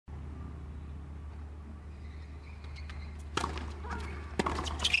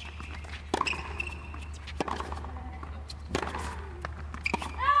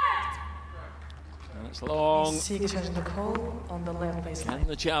It's long. The call on the left baseline. And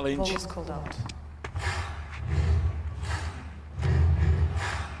the challenge. Ball is called out.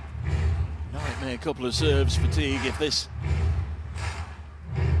 Nightmare couple of serves for Teague if this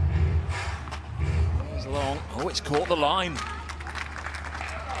is long. Oh, it's caught the line.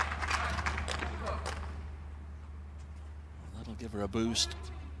 That'll give her a boost.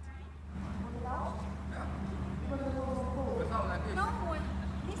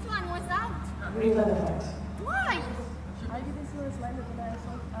 Why?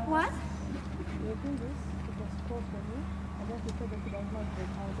 What?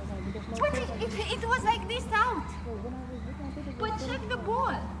 But it was like this out. But check the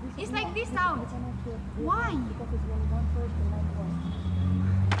ball. It's like this out. Why?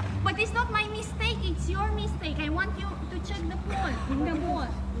 But it's not my mistake, it's your mistake. I want you to check the ball.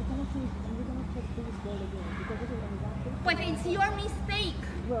 But it's your mistake.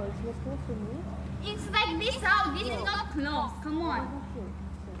 It's like this out. This is not close. Come on.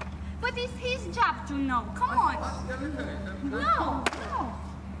 But it's his job to know. Come on. No.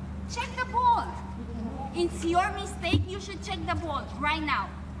 Check the ball. It's your mistake. You should check the ball right now.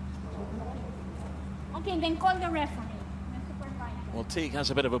 Okay, then call the referee. Well, Teague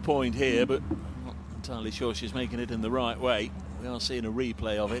has a bit of a point here, but I'm not entirely sure she's making it in the right way. We are seeing a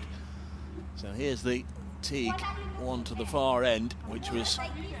replay of it. So here's the Teague one to the far end, which was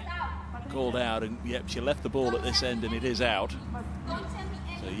called out, and yep, she left the ball at this end and it is out.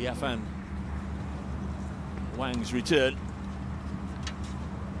 So Yafan, Wang's return,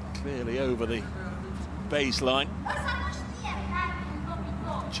 clearly over the baseline.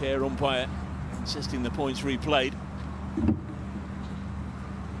 Chair umpire insisting the points replayed.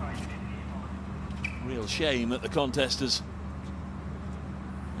 Real shame that the contest has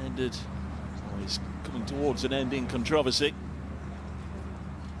ended, or is coming towards an end in controversy.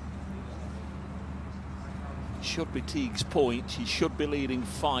 Should be Teague's point. She should be leading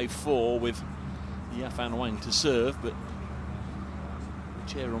 5-4 with Yafan Wang to serve, but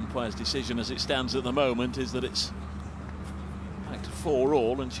the chair umpire's decision as it stands at the moment is that it's back to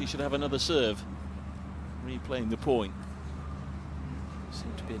 4-all and she should have another serve. Replaying the point.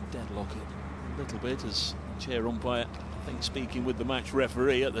 Seemed to be a deadlock a little bit as the chair umpire, I think, speaking with the match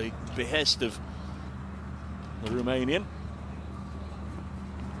referee at the behest of the Romanian.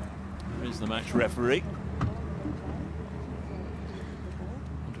 There is the match referee.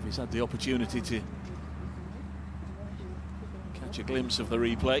 He's had the opportunity to catch a glimpse of the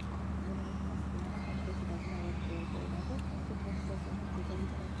replay.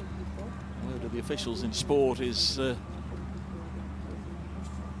 Word of the officials in sport is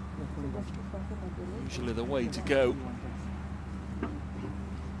usually the way to go. You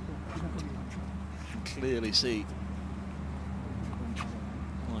can clearly see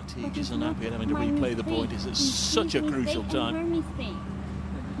why Teague is unhappy at having to replay the point. Is at such a crucial time.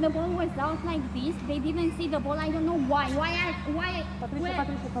 The ball was out like this. They didn't see the ball. I don't know why. Patricia,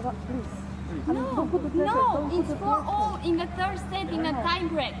 please. No, it's 4-all in the third set in a tie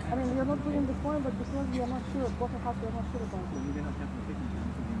break. I mean, you're not doing the point, but because we are not sure, both of us are not sure about it.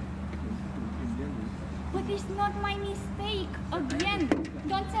 But it's not my mistake. Again,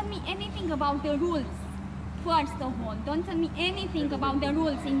 don't tell me anything about the rules. First of all, don't tell me anything about the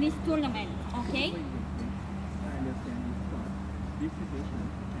rules in this tournament, okay?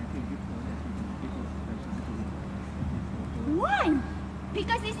 Why?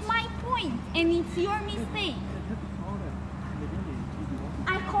 Because it's my point and it's your mistake.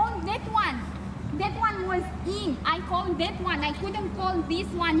 I called that one. That one was in. I called that one. I couldn't call this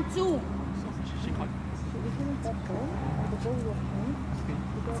one too.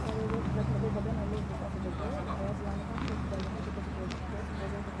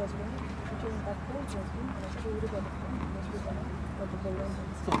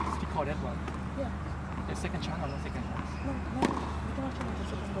 So she called that one? Yeah. The second chance or no second chance? No, you cannot change the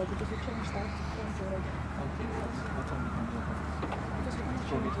second ball because you changed that already. Okay, what time you can do that? Because you cannot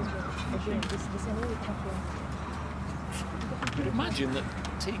change this again. This anyway you can't do. You'd imagine that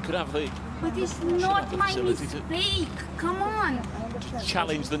Teague could have the But it's not my mistake. Come on. to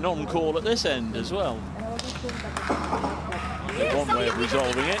challenge the non-call at this end as well. Yes, One so way of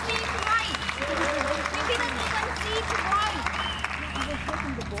resolving it.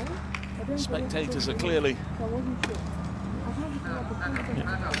 Spectators are clearly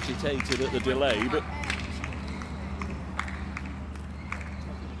agitated at the delay, but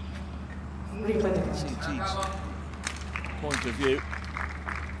see Teague's point of view.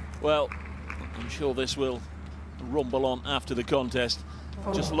 Well, I'm sure this will rumble on after the contest.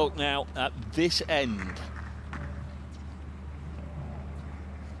 Just look now at this end.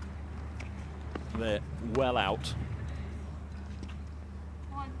 They're well out.